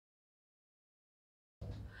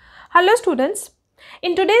Hello students,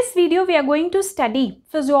 in today's video we are going to study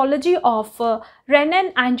physiology of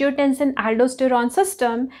Renin Angiotensin Aldosterone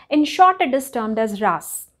system, in short it is termed as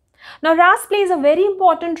RAS. Now RAS plays a very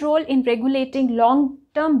important role in regulating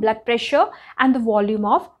long-term blood pressure and the volume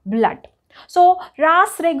of blood. So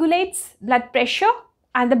RAS regulates blood pressure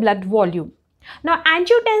and the blood volume. Now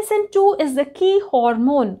angiotensin II is the key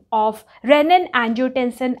hormone of Renin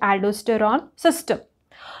Angiotensin Aldosterone system.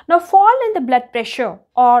 Now, fall in the blood pressure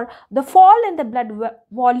or the fall in the blood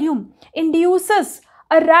volume induces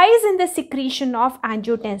a rise in the secretion of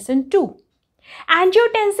angiotensin II.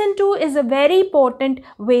 Angiotensin II is a very potent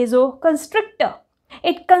vasoconstrictor.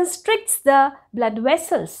 It constricts the blood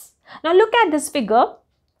vessels. Now, look at this figure.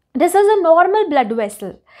 This is a normal blood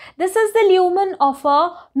vessel. This is the lumen of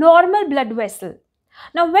a normal blood vessel.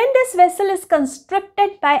 Now, when this vessel is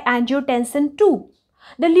constricted by angiotensin II,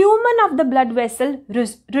 the lumen of the blood vessel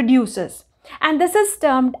reduces, and this is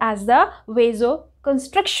termed as the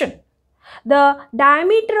vasoconstriction. The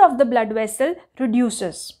diameter of the blood vessel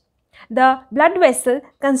reduces. The blood vessel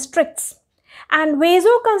constricts, and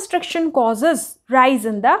vasoconstriction causes rise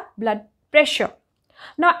in the blood pressure.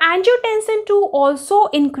 Now, angiotensin II also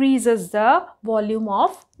increases the volume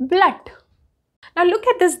of blood. Now, look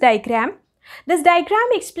at this diagram. This diagram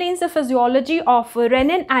explains the physiology of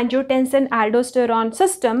Renin Angiotensin Aldosterone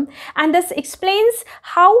system, and this explains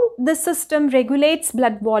how the system regulates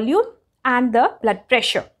blood volume and the blood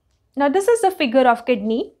pressure. Now this is the figure of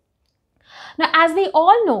kidney. Now as we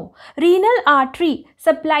all know, renal artery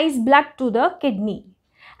supplies blood to the kidney,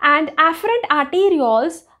 and afferent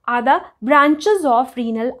arterioles are the branches of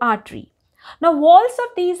renal artery. Now walls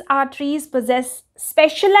of these arteries possess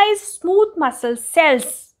specialized smooth muscle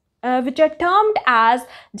cells which are termed as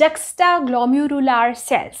juxtaglomerular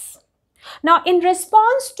cells. Now, in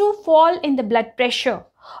response to fall in the blood pressure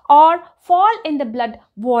or fall in the blood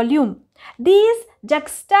volume, these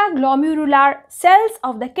juxtaglomerular cells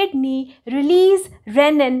of the kidney release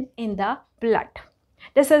renin in the blood.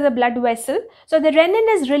 This is a blood vessel. So, the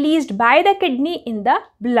renin is released by the kidney in the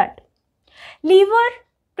blood. Liver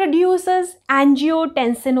produces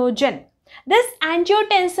angiotensinogen. This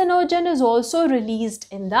angiotensinogen is also released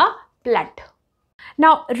in the blood.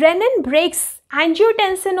 Now, renin breaks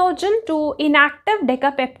angiotensinogen to inactive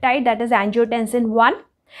decapeptide, that is angiotensin I.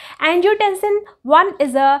 Angiotensin I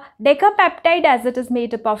is a decapeptide as it is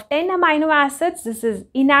made up of 10 amino acids. This is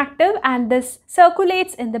inactive and this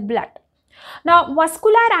circulates in the blood. Now,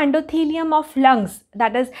 vascular endothelium of lungs,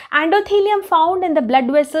 that is endothelium found in the blood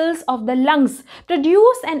vessels of the lungs,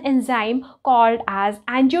 produce an enzyme called as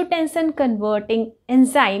angiotensin converting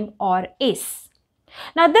enzyme or ACE.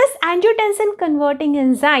 Now, this angiotensin converting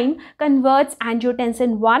enzyme converts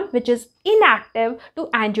angiotensin I, which is inactive, to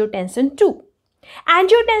angiotensin II.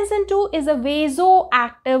 Angiotensin II is a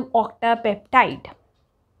vasoactive octapeptide.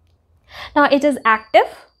 Now, it is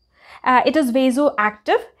active, it is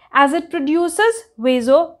vasoactive, as it produces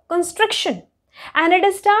vasoconstriction, and it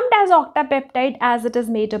is termed as octapeptide as it is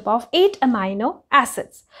made up of 8 amino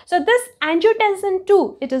acids. So this angiotensin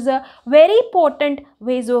II, it is a very potent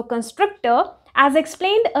vasoconstrictor. As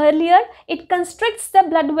explained earlier, it constricts the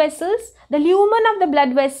blood vessels. The lumen of the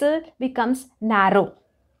blood vessel becomes narrow,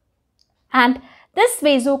 and this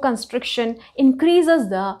vasoconstriction increases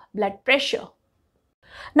the blood pressure.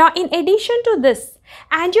 Now, in addition to this,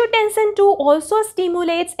 angiotensin II also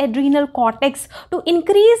stimulates adrenal cortex to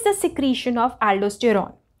increase the secretion of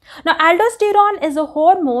aldosterone. Now, aldosterone is a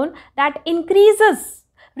hormone that increases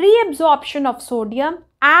reabsorption of sodium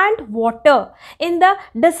and water in the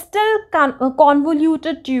distal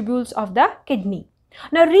convoluted tubules of the kidney.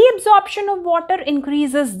 Now, reabsorption of water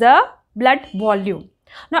increases the blood volume.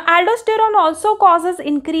 Now, aldosterone also causes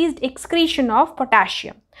increased excretion of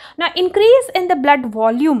potassium. Now, increase in the blood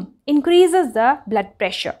volume increases the blood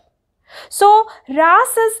pressure. So,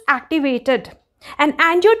 RAS is activated and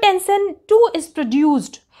angiotensin II is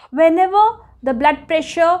produced whenever the blood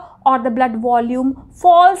pressure or the blood volume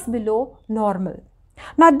falls below normal.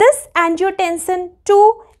 Now, this angiotensin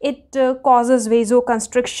II, it causes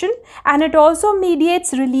vasoconstriction, and it also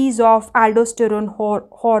mediates release of aldosterone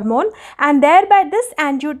hormone, and thereby this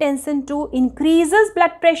angiotensin II increases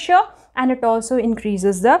blood pressure and it also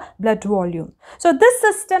increases the blood volume. So this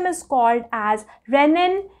system is called as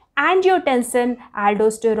Renin Angiotensin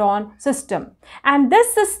Aldosterone system, and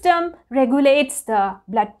this system regulates the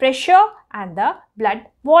blood pressure and the blood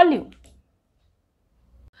volume.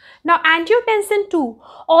 Now, angiotensin II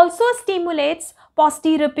also stimulates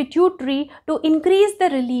posterior pituitary to increase the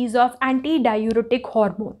release of antidiuretic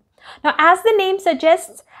hormone. Now, as the name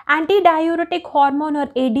suggests, antidiuretic hormone or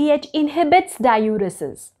ADH inhibits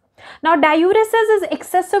diuresis. Now, diuresis is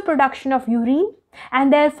excessive production of urine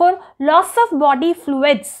and therefore loss of body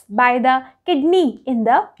fluids by the kidney in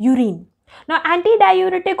the urine. Now,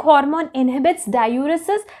 antidiuretic hormone inhibits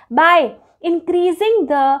diuresis by increasing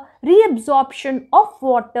the reabsorption of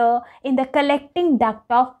water in the collecting duct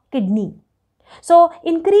of kidney. So,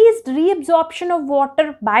 increased reabsorption of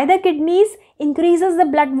water by the kidneys increases the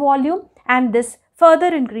blood volume and this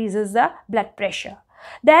further increases the blood pressure.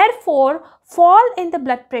 Therefore, fall in the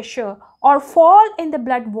blood pressure or fall in the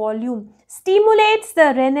blood volume stimulates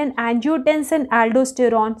the renin angiotensin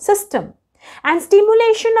aldosterone system, and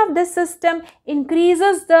stimulation of this system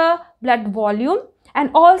increases the blood volume and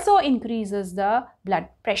also increases the blood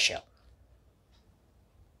pressure.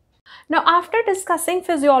 Now, after discussing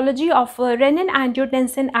physiology of renin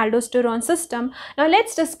angiotensin aldosterone system, now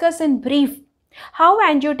let's discuss in brief how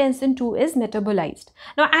angiotensin II is metabolized.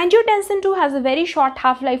 Now, angiotensin II has a very short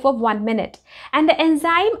half-life of 1 minute, and the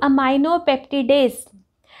enzyme aminopeptidase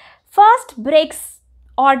first breaks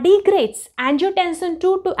or degrades angiotensin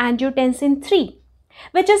II to angiotensin III,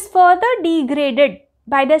 which is further degraded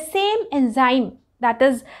by the same enzyme, that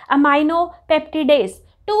is aminopeptidase,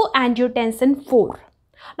 to angiotensin IV.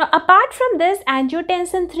 Now, apart from this,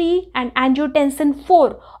 angiotensin III and angiotensin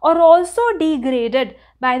IV are also degraded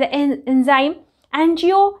by the enzyme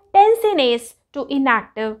angiotensinase to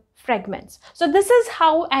inactive fragments. So, this is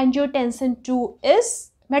how angiotensin II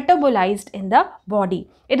is metabolized in the body.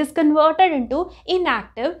 It is converted into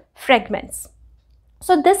inactive fragments.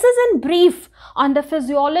 So, this is in brief on the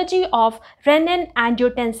physiology of renin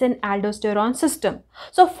angiotensin aldosterone system.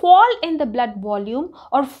 So, fall in the blood volume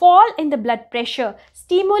or fall in the blood pressure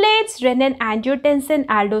stimulates renin angiotensin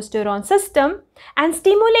aldosterone system, and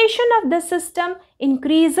stimulation of this system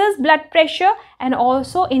increases blood pressure and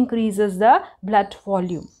also increases the blood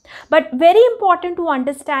volume. But very important to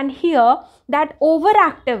understand here that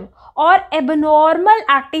overactive or abnormal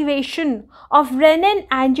activation of renin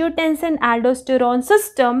angiotensin aldosterone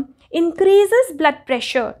system increases blood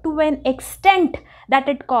pressure to an extent that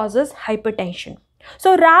it causes hypertension.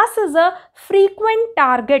 So, RAS is a frequent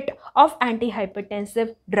target of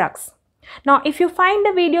antihypertensive drugs. Now, if you find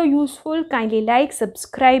the video useful, kindly like,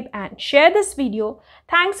 subscribe and share this video.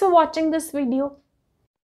 Thanks for watching this video.